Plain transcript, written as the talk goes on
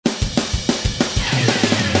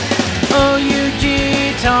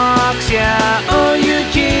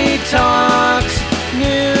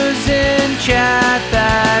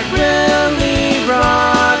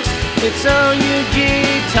It's OUG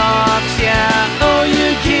Talks, yeah,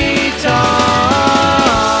 OUG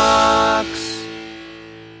Talks.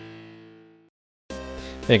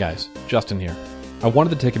 Hey guys, Justin here. I wanted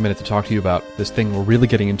to take a minute to talk to you about this thing we're really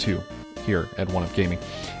getting into here at One Up Gaming.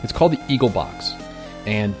 It's called the Eagle Box,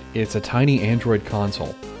 and it's a tiny Android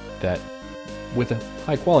console that, with a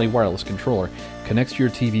high-quality wireless controller, connects to your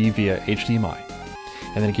TV via HDMI,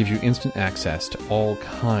 and then it gives you instant access to all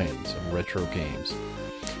kinds of retro games.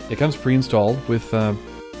 It comes pre-installed with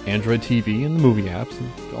Android TV and the movie apps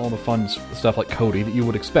and all the fun stuff like Kodi that you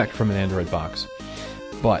would expect from an Android box.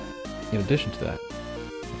 But in addition to that,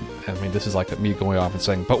 I mean, this is like me going off and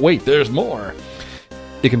saying, but wait, there's more!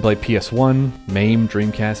 It can play PS1, MAME,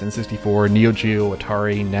 Dreamcast, N64, Neo Geo,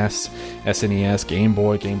 Atari, NES, SNES, Game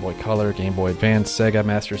Boy, Game Boy Color, Game Boy Advance, Sega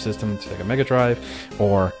Master System, Sega Mega Drive,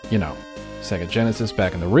 or, you know, Sega Genesis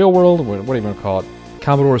back in the real world, what do you want to call it,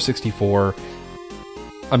 Commodore 64,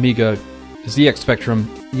 Amiga, ZX Spectrum,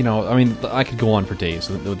 you know, I mean, I could go on for days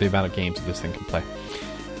with the amount of games that this thing can play.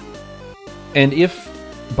 And if,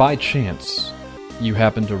 by chance, you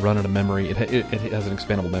happen to run out of memory, it has an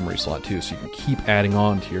expandable memory slot too, so you can keep adding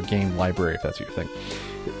on to your game library if that's your thing.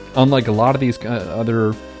 Unlike a lot of these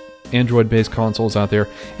other Android-based consoles out there,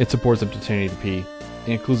 it supports up to 1080p. It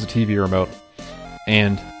includes a TV remote,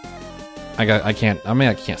 and I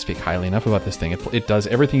can't speak highly enough about this thing. It does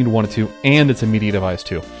everything you'd want it to, and it's a media device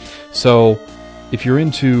too. So if you're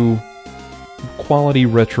into quality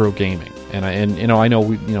retro gaming, and I know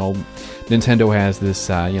Nintendo has this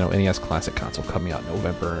NES Classic console coming out in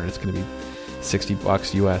November, and it's going to be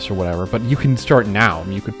 $60 US or whatever. But you can start now. I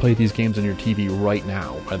mean, you could play these games on your TV right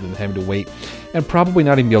now rather than having to wait, and probably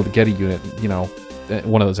not even be able to get a unit,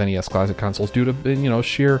 one of those NES Classic consoles due to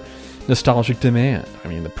sheer nostalgic demand. I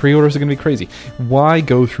mean, the pre-orders are going to be crazy. Why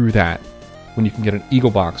go through that when you can get an Eagle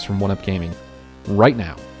Box from One Up Gaming right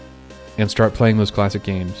now and start playing those classic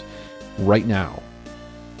games right now?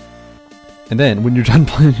 And then, when you're done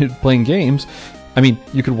playing games, I mean,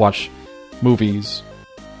 you could watch movies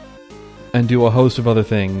and do a host of other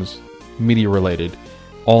things, media-related,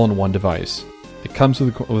 all in one device. It comes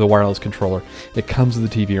with a wireless controller. It comes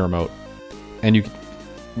with a TV remote. And you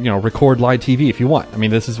record live TV if you want. I mean,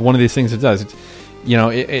 this is one of these things it does.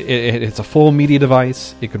 It's a full media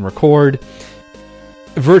device. It can record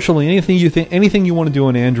virtually anything you want to do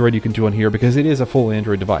on Android, you can do on here, because it is a full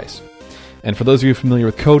Android device. And for those of you familiar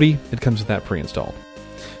with Kodi, it comes with that pre-installed.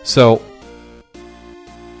 So,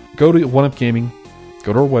 go to One Up Gaming,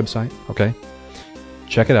 go to our website, okay?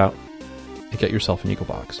 Check it out, and get yourself an Eagle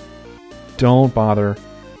Box. Don't bother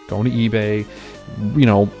going to eBay.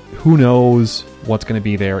 Who knows what's going to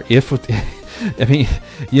be there. I mean,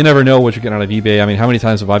 you never know what you're getting out of eBay. I mean, how many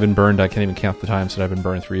times have I been burned? I can't even count the times that I've been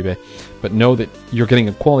burned through eBay. But know that you're getting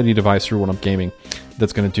a quality device through One Up Gaming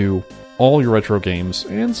that's going to do all your retro games,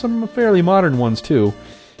 and some fairly modern ones too,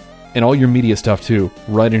 and all your media stuff too,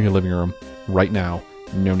 right in your living room, right now.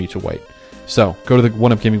 No need to wait. So, go to the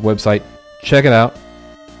One Up Gaming website, check it out,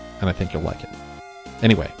 and I think you'll like it.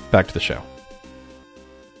 Anyway, back to the show.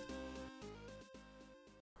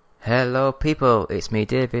 Hello people, it's me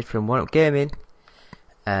David from One Up Gaming,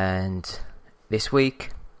 and this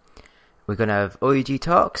week we're going to have OUG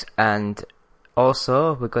Talks, and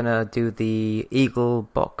also we're going to do the Eagle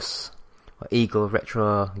Box, or Eagle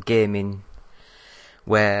Retro Gaming,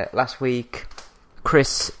 where last week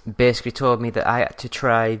Chris basically told me that I had to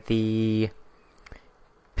try the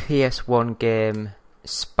PS1 game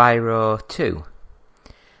Spyro 2,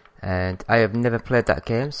 and I have never played that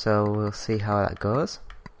game, so we'll see how that goes.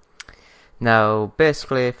 Now,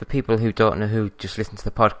 basically, for people who don't know, who just listen to the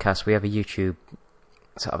podcast, we have a YouTube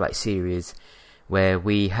sort of like series where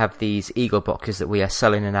we have these Eagle boxes that we are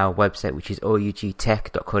selling on our website, which is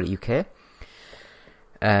ougtech.co.uk.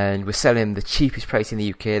 And we're selling them the cheapest price in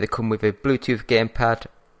the UK. They come with a Bluetooth gamepad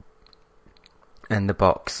and the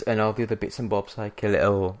box and all the other bits and bobs, like a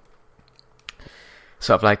little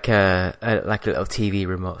sort of like a little TV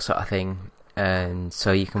remote sort of thing. And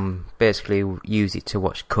so you can basically use it to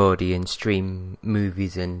watch Kodi and stream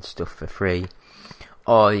movies and stuff for free,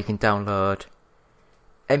 or you can download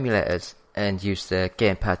emulators and use the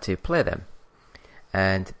gamepad to play them.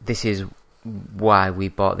 And this is why we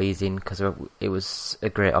bought these in, because it was a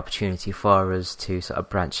great opportunity for us to sort of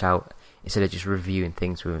branch out instead of just reviewing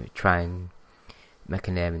things. We were trying and make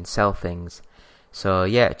a name and sell things. So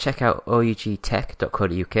yeah, check out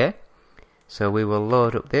ougtech.co.uk. So we will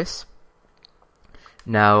load up this.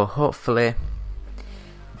 Now, hopefully,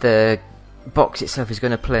 the box itself is going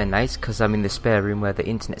to play nice, because I'm in the spare room where the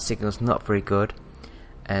internet signal's not very good.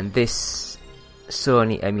 And this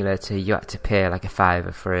Sony emulator, you had to pay like a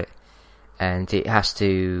 £5 for it. and it has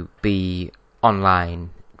to be online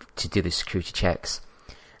to do the security checks.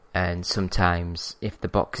 And sometimes, if the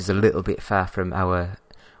box is a little bit far from our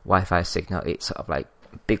Wi-Fi signal, it's sort of like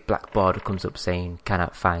a big black border comes up saying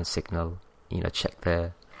cannot find signal. Check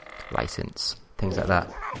the license, things like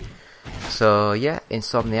that. So yeah,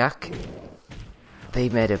 Insomniac, they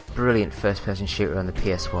made a brilliant first-person shooter on the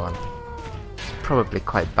PS1. It's probably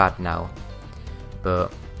quite bad now,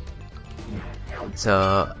 but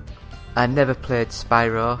so I never played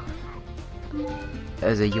Spyro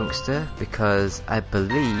as a youngster because I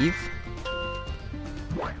believe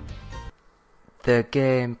the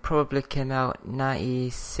game probably came out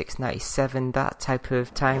 96, 97, that type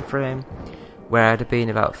of time frame, where I'd have been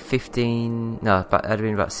about 16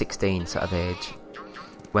 sort of age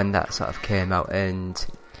when that sort of came out. And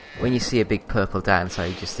when you see a big purple dinosaur,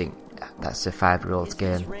 you just think that's a 5-year-old's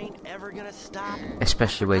game,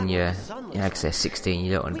 especially when you're, like I say, 16.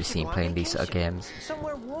 You don't want to be seen playing these sort of games,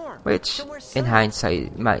 which in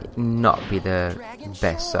hindsight might not be the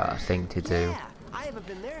best sort of thing to do,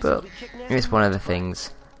 but it's one of the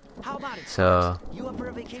things. So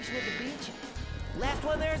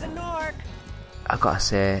I gotta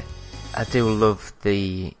say, I do love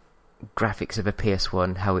the graphics of a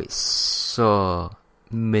PS1, how it's so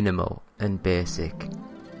minimal and basic.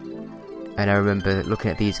 And I remember looking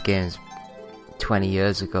at these games 20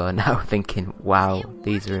 years ago and now thinking, wow,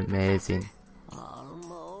 these are amazing.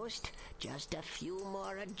 Almost. Just a few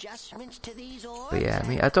more adjustments to these orbs. But yeah, I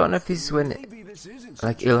mean, I don't know if this is when,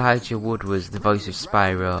 like, Elijah Wood was the voice of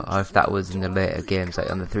Spyro, or if that was in the later games, like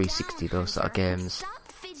on the 360, those sort of games.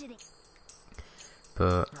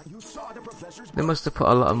 But they must have put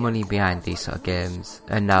a lot of money behind these sort of games,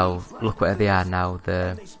 and now look where they are now.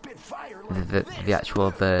 The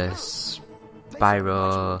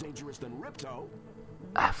Spyro.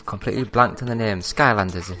 I've completely blanked on the name.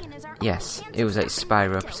 Skylanders. Yes, it was like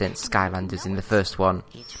Spyro presents Skylanders in the first one,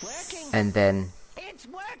 and then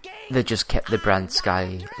they just kept the brand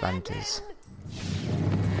Skylanders.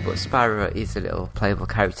 But Spyro is a little playable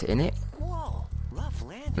character in it.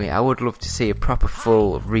 I mean, I would love to see a proper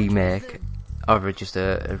full remake, or just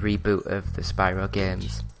a reboot of the Spyro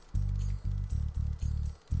games.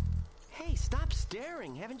 Hey, stop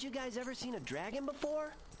staring. Haven't you guys ever seen a dragon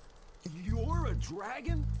before? You're a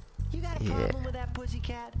dragon? You got a problem with that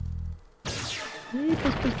pussycat?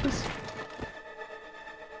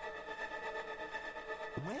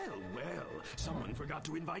 Well, someone forgot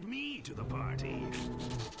to invite me to the party.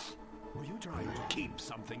 Were you trying to keep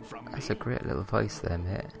something from me? That's a great little voice there,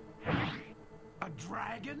 mate. A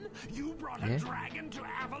dragon? You brought a dragon to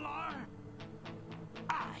Avalar?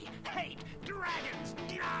 I hate dragons!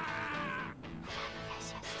 Gah!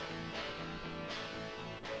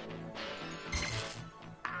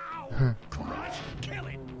 Ow! Crush! Kill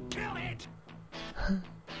it! Kill it!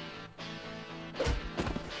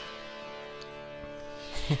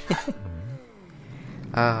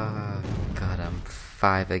 Ah, God, I'm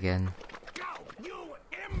 5 again. Go! You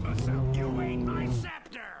imbecile! You ate my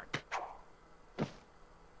scepter!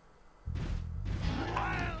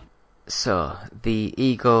 So, the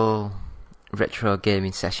Eagle Retro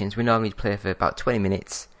Gaming Sessions, we normally play for about 20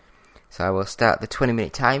 minutes. So I will start the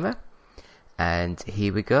 20-minute timer. And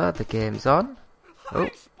here we go, the game's on. Hi,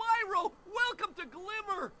 Spyro! Welcome to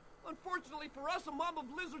Glimmer! Unfortunately for us, a mob of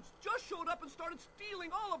lizards just showed up and started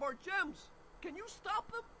stealing all of our gems. Can you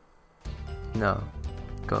stop them? No,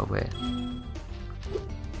 go away.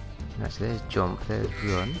 Right, so there's jump, there's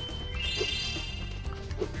run.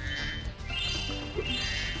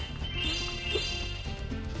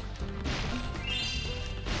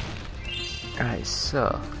 Alright,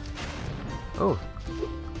 so... Oh!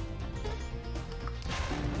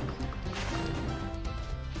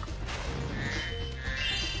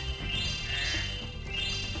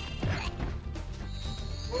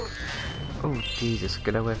 Oh, Jesus,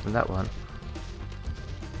 get away from that one.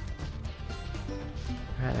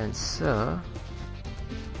 Right, and so...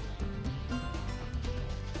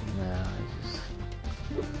 No, I just...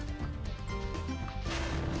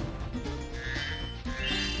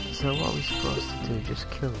 So what are we supposed to do? Just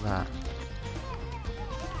kill that?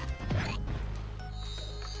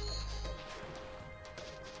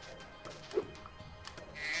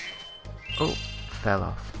 Oh, fell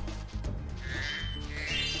off.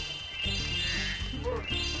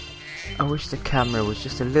 I wish the camera was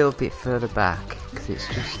just a little bit further back, because it's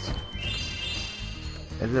just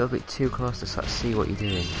a little bit too close to sort of see what you're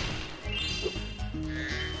doing. I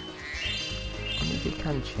wonder if you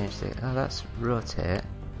can change the... Oh, that's rotate.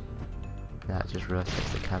 No, it just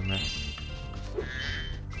rotates the camera.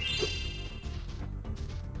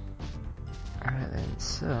 Alright then,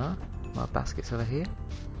 so... more baskets over here.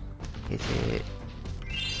 Hit it.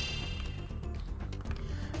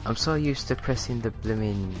 I'm so used to pressing the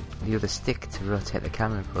other stick to rotate the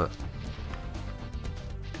camera, but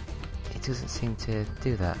it doesn't seem to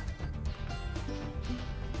do that.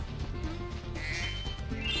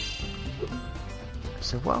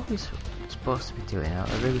 So what are we supposed to be doing?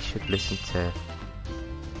 I really should listen to...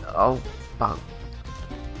 Oh. I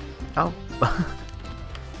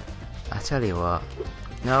tell you what.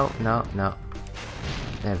 No.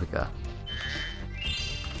 There we go.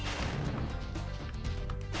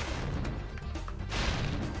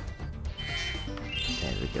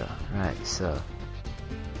 There we go. Right, so...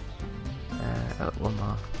 oh, one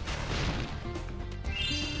more.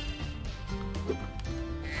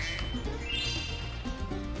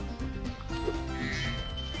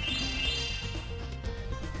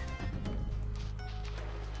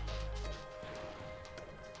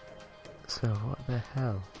 So, what the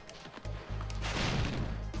hell?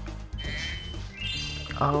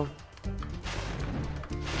 Oh.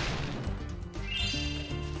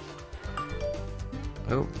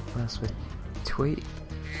 Oh, that's with tweet.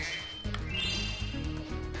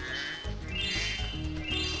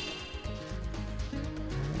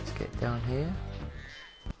 Let's get down here.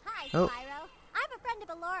 Hi, Oh. Spyro. I'm a friend of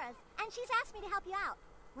Alora's, and she's asked me to help you out.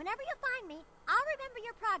 Whenever you find me, I'll remember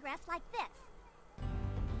your progress like this.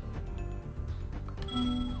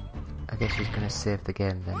 I guess she's gonna save the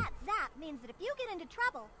game then. That zap means that if you get into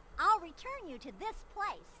trouble, I'll return you to this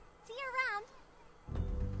place. See you around.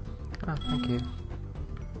 Oh, thank you.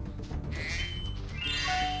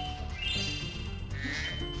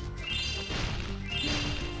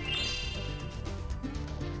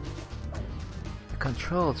 The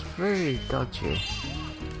controls very dodgy.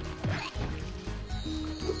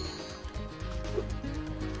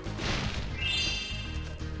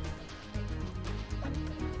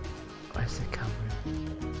 Where's the camera?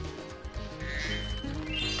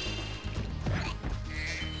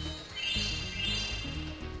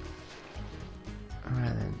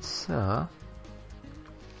 Alright then, so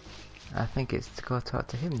I think it's to go talk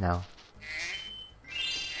to him now.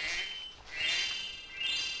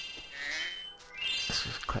 Let's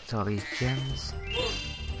just collect all these gems.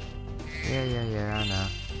 Yeah, I know.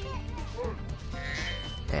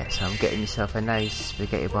 Yeah, so I'm getting myself a nice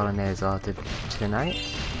spaghetti bolognese ordered tonight.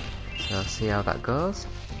 So I'll see how that goes.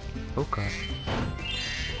 Oh god.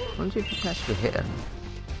 I wonder if you can actually hit him.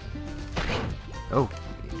 Oh,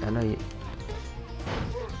 I know you...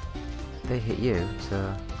 They hit you,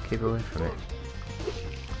 so keep away from it.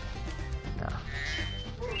 No.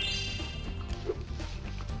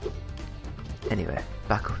 Anyway,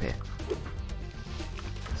 back up here.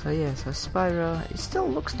 So yeah, so Spyro, it still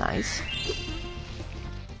looks nice.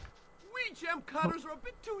 We gem cutters are a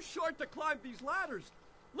bit too short to climb these ladders.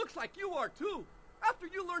 Looks like you are too. After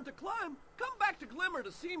you learn to climb, come back to Glimmer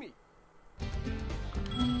to see me.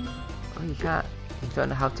 Oh, you can't. You don't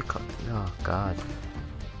know how to climb. Oh god.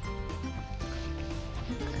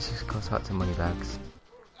 Let's just go talk to Moneybags.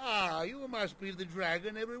 Ah, you must be the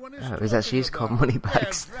dragon everyone is Oh, talking is that she's called about.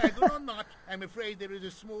 Moneybags? Well, dragon or not, I'm afraid there is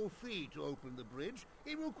a small fee to open the bridge.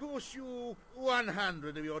 It will cost you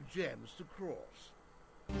 100 of your gems to cross.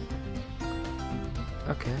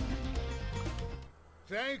 Okay.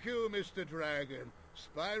 Thank you, Mr. Dragon.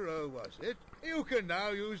 Spyro, was it? You can now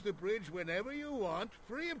use the bridge whenever you want,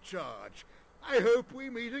 free of charge. I hope we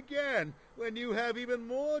meet again, when you have even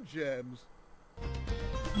more gems.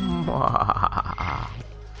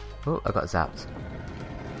 Oh, I got zapped.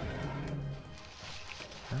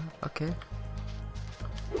 Oh, okay.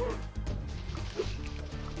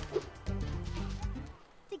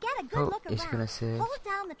 To get a good Oh, look he's around, gonna save. hold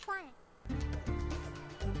down the triangle.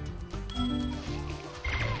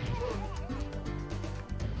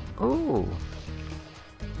 Oh!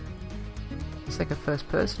 It's like a first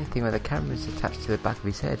person thing where the camera's attached to the back of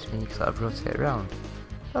his head and you can sort of rotate around.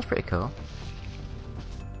 That's pretty cool.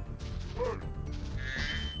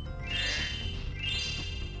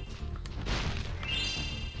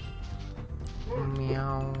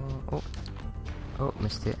 Meow. Oh. Oh,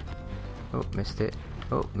 missed it. Oh, missed it.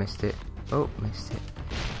 Oh, missed it. Oh, missed it.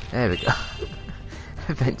 There we go.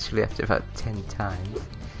 Eventually, after about 10 times.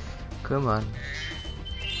 Come on.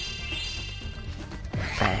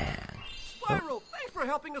 Bang. Spyro, thanks for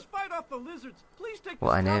helping us fight off the lizards. Please take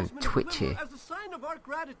What this a name, talisman of Twitchy. Glimmer as a sign of our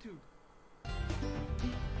gratitude.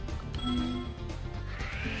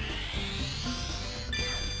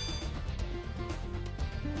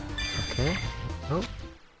 Okay. Oh.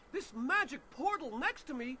 This magic portal next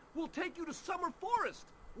to me will take you to Summer Forest,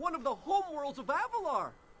 one of the homeworlds of Avalar.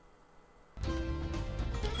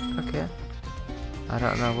 Okay. I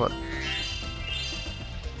don't know what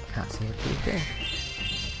Can't see a blue thing.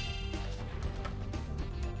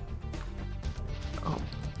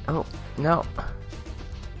 Oh, no.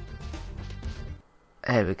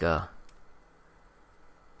 There we go.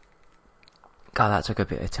 God, that took a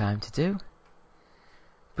bit of time to do.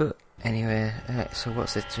 But anyway, so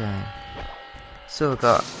what's the time? So we've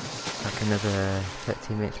got like another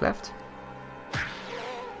 13 minutes left.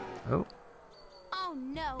 Oh. Oh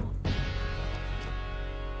no.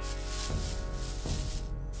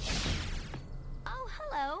 Oh,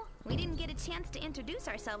 hello. We didn't get a chance to introduce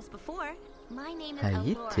ourselves before. My name is How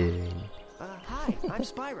you Aurora. doing? Hi, I'm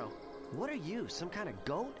Spyro. What are you, some kind of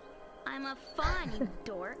goat? I'm a fawn, you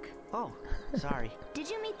dork. Oh, sorry. Did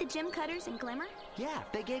you meet the Gym Cutters in Glimmer? Yeah,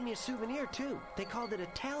 they gave me a souvenir too. They called it a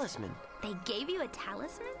talisman. They gave you a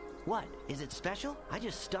talisman? What, is it special? I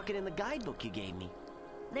just stuck it in the guidebook you gave me.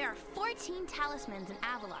 There are 14 talismans in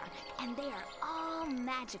Avalar, and they are all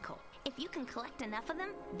magical. If you can collect enough of them,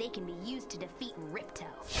 they can be used to defeat Ripto.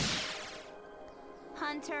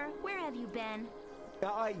 Hunter, where have you been?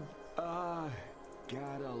 I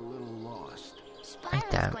got a little lost.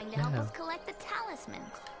 Spyro's going to help us collect the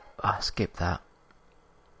talismans. Ah, skip that.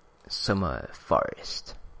 Summer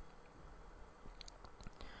Forest.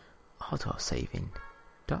 Auto saving. ...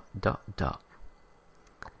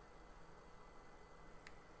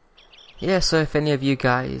 Yeah, so if any of you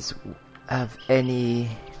guys have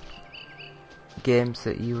any games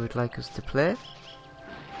that you would like us to play,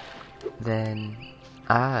 then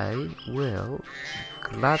I will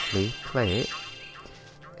gladly play it.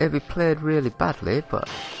 It'll be played really badly, but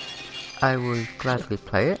I will gladly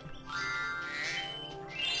play it.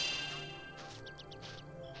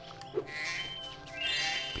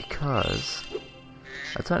 Because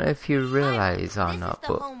I don't know if you realise or not,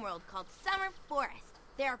 but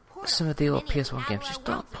some of the old PS1 games just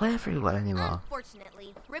don't play very well anymore.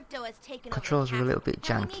 Controls are a little bit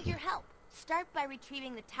janky. Start by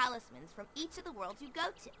retrieving the talismans from each of the worlds you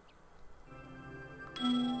go to.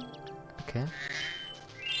 Okay.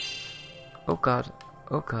 Oh god.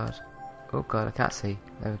 Oh god. Oh god, I can't see.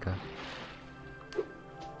 There we go.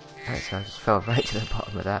 Right, so I just fell right to the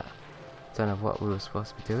bottom of that. Don't know what we were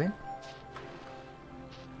supposed to be doing.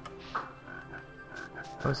 Oh,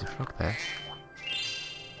 there's a frog there.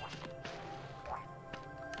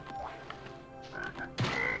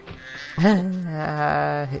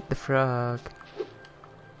 Hit the frog.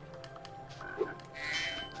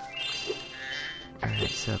 Alright,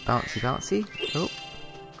 so bouncy. Oh.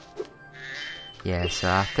 Yeah, so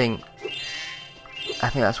I think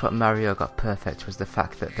that's what Mario got perfect, was the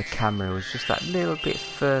fact that the camera was just that little bit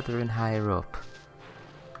further and higher up.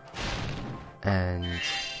 And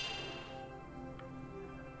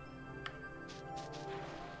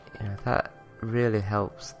you know, that really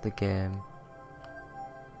helps the game.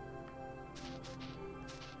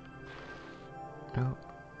 Oh.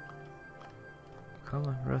 Come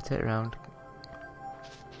on, rotate around.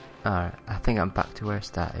 Alright, I think I'm back to where I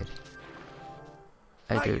started.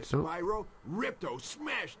 Hiya, Spyro. Ripto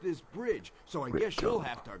smashed this bridge, so I guess you'll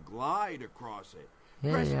have to glide across it.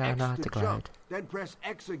 Yeah, Press I X know how to to jump, glide. then press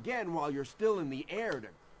X again while you're still in the air to...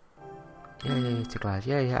 Yeah, to glide.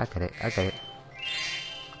 Yeah, I get it.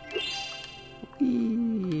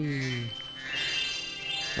 Whee!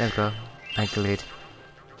 There we go. I glide.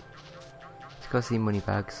 Let's go see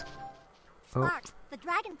Moneybags. Oh. Sparks, the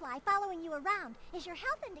dragonfly following you around is your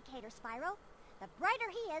health indicator, Spyro. The brighter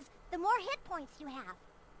he is, the more hit points you have.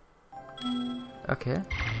 Okay.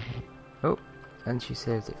 Oh, and she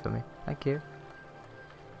saves it for me. Thank you.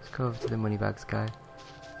 Let's go over to the Moneybags guy.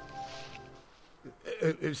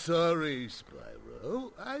 Sorry,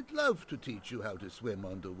 Spyro. I'd love to teach you how to swim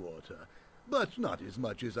underwater, but not as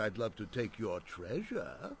much as I'd love to take your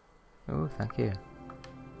treasure. Oh, thank you.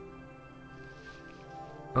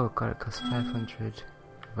 Oh god, it costs 500.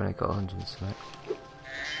 I've only got 100 and something.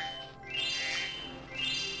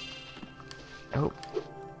 Oh.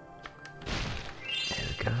 There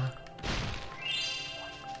we go.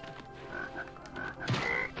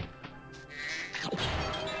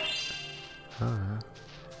 Oh.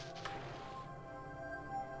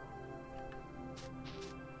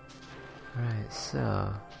 Right,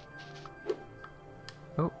 so...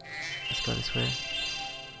 Oh, let's go this way.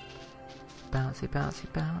 Bouncy, bouncy,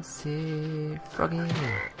 bouncy, froggy!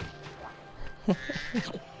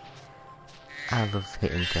 I love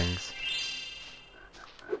hitting things.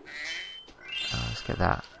 Oh, let's get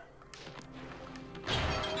that.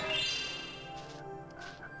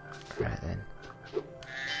 Right then.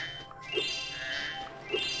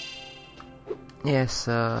 Yes,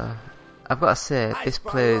 I've got to say, this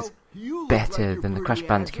plays better than the Crash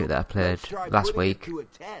Bandicoot that I played last week.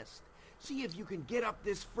 See if you can get up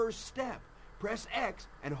this first step. Press X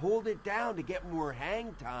and hold it down to get more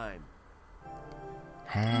hang time.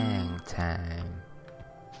 Hang time.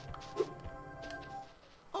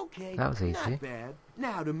 Okay, that was easy. Not bad.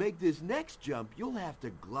 Now, to make this next jump, you'll have to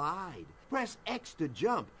glide. Press X to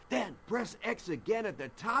jump, then press X again at the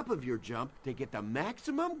top of your jump to get the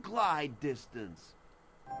maximum glide distance.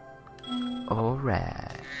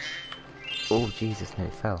 Alright. Oh, Jesus, no,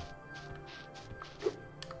 it fell.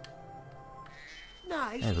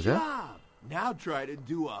 Nice there we job. Now try to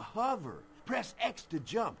do a hover. Press X to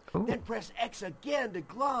jump, then press X again to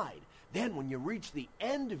glide. Then when you reach the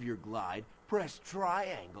end of your glide, press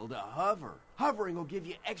triangle to hover. Hovering will give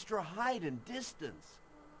you extra height and distance.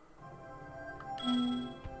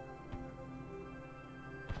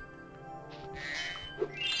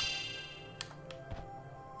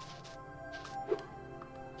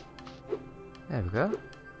 There we go.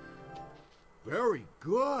 Very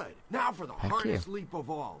good. Now for the Thank hardest you. leap of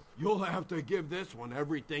all. You'll have to give this one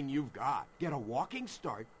everything you've got. Get a walking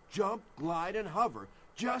start, jump, glide, and hover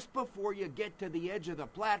just before you get to the edge of the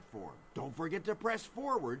platform. Don't forget to press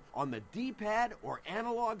forward on the D-pad or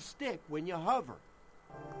analog stick when you hover.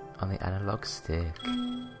 On the analog stick.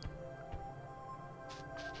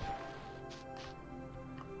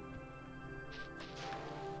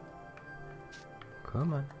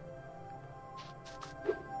 Come on.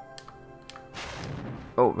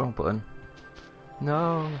 Oh, wrong button.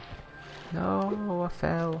 No. No, I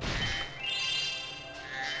fell.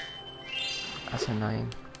 That's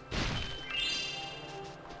annoying.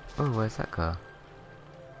 Oh, where's that go?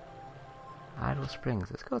 Idle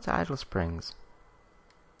Springs. Let's go to Idle Springs.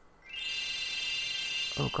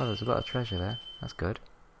 Oh god, there's a lot of treasure there. That's good.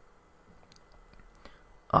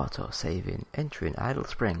 Auto saving. Entering Idle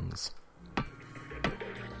Springs.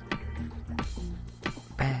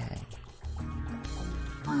 Bang.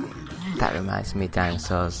 That reminds me of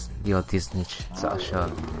Dinosaurs, the old Disney sort of show.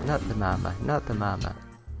 Not the mama, not the mama.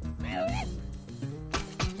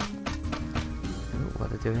 Ooh,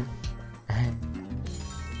 what are they doing?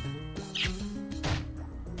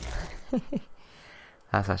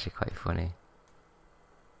 That's actually quite funny.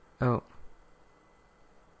 Oh.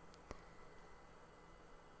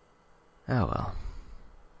 Oh well.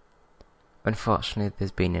 Unfortunately,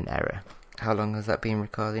 there's been an error. How long has that been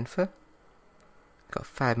recording for? Got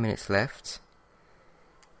 5 minutes left.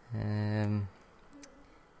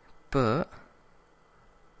 But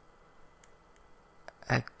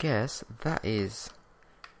I guess that is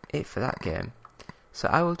it for that game. So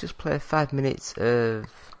I will just play 5 minutes of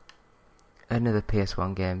another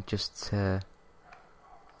PS1 game, just to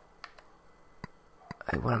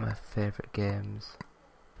one of my favourite games.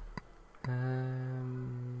 A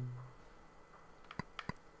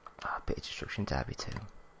bit of Destruction Derby too.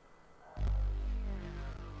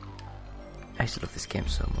 I used to love this game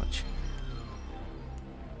so much.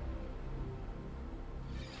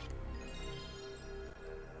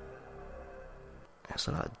 There's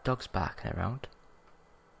a lot of dogs barking around.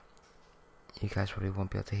 You guys probably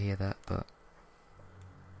won't be able to hear that, but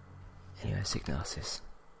anyway, Psygnosis.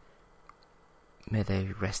 May they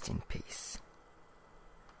rest in peace.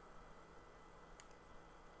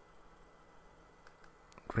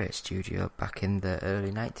 Great studio back in the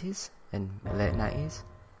early 90s and late 90s.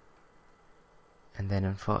 And then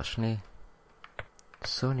unfortunately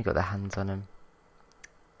Sony got their hands on him.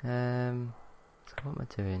 So what am I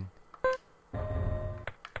doing?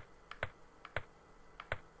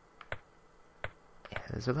 Yeah,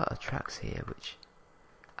 there's a lot of tracks here which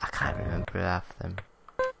I can't remember half of them.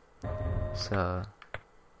 So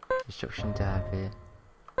Destruction Derby,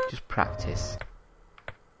 just practice.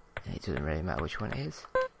 And it doesn't really matter which one it is.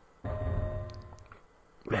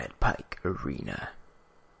 Red Pike Arena.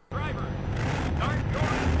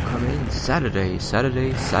 Coming Saturday. I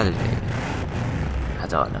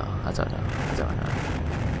don't know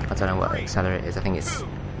what accelerate is. I think it's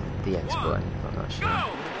the X button, I'm not sure.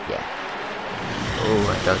 Yeah. Oh,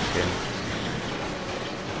 I dodged him.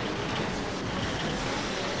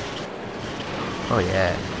 Oh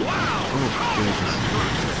yeah. Oh, Jesus.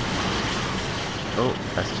 Oh,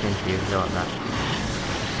 that's changed view, I don't want that.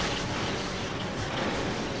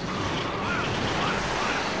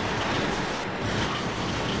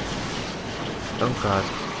 Oh god.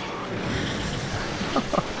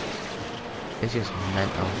 It's just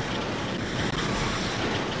mental.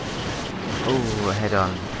 Oh, head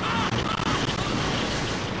on.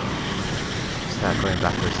 Start going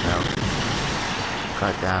backwards now.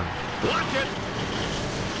 God damn. The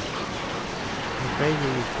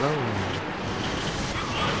crazy is blowing.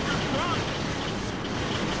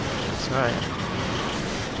 That's right.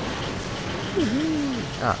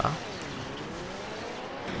 Ah.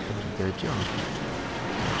 Do a jump.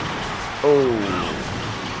 Oh,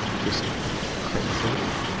 just clicks it.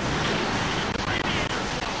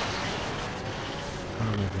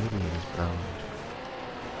 Oh, the radiator's blown.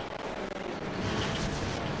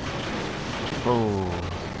 Oh,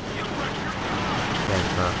 there we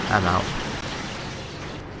go. I'm out.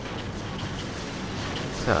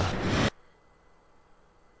 So,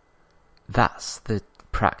 that's the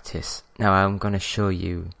practice. Now I'm going to show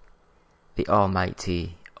you the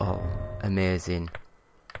almighty, amazing,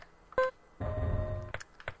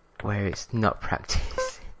 where it's not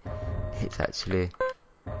practice, it's actually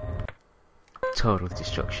total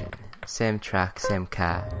destruction. Same track, same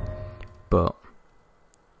car, but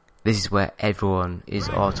this is where everyone is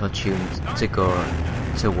auto-tuned to go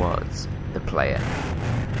towards the player.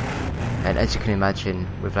 And as you can imagine,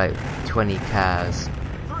 with like 20 cars,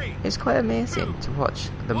 it's quite amazing to watch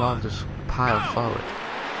them all just pile forward.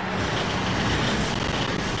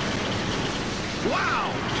 Wow!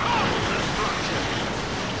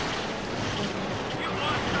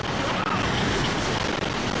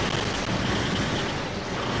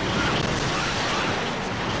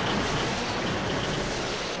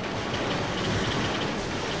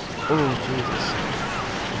 Oh, Jesus.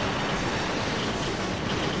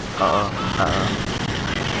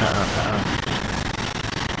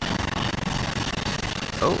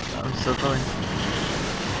 Oh, I'm still going.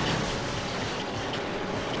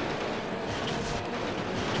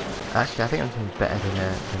 Actually, I think I'm doing better than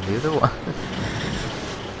the other one.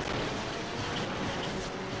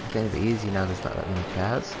 It's getting a bit easy now, there's not that many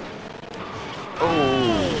cars.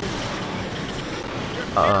 Oh!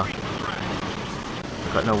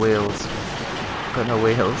 I've got no wheels. Got no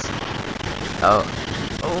wheels. Oh,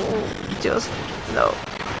 just no.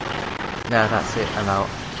 No, that's it. I'm out.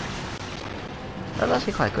 That's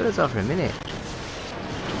actually quite good as well for a minute.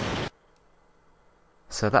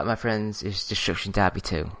 So that, my friends, is Destruction Derby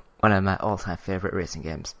 2, one of my all-time favourite racing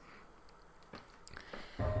games.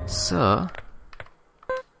 So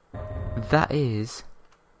that is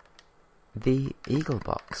the Eagle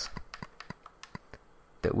Box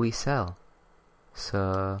that we sell.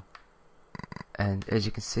 So, and as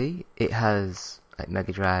you can see, it has like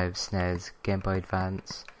Mega Drive, SNES, Game Boy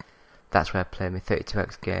Advance. That's where I play my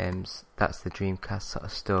 32X games. That's the Dreamcast sort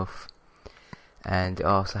of stuff. And it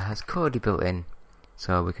also has Kodi built in,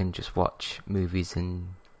 so we can just watch movies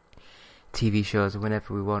and TV shows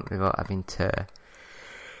whenever we want without having to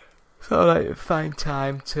sort of like find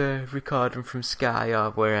time to record them from Sky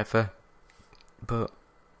or wherever. But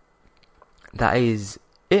that is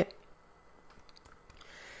it.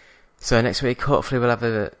 So next week, hopefully we'll have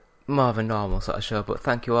a more of a normal sort of show, but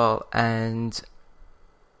thank you all, and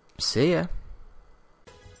see ya.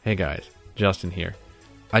 Hey guys, Justin here.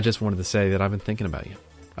 I just wanted to say that I've been thinking about you.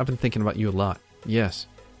 I've been thinking about you a lot. Yes,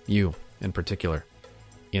 you in particular,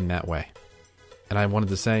 in that way. And I wanted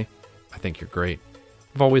to say, I think you're great.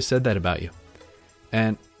 I've always said that about you.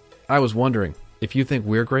 And I was wondering, if you think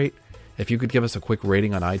we're great, if you could give us a quick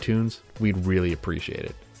rating on iTunes, we'd really appreciate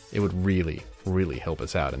it. It would really, really help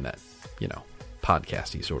us out in that,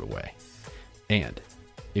 podcasty sort of way. And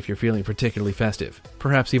if you're feeling particularly festive,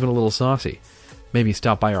 perhaps even a little saucy, maybe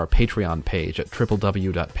stop by our Patreon page at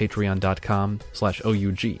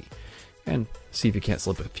www.patreon.com/OUG and see if you can't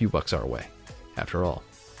slip a few bucks our way. After all,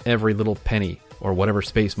 every little penny or whatever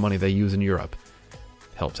space money they use in Europe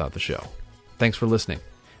helps out the show. Thanks for listening.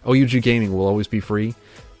 OUG Gaming will always be free,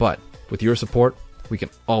 but with your support, we can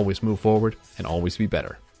always move forward and always be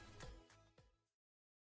better.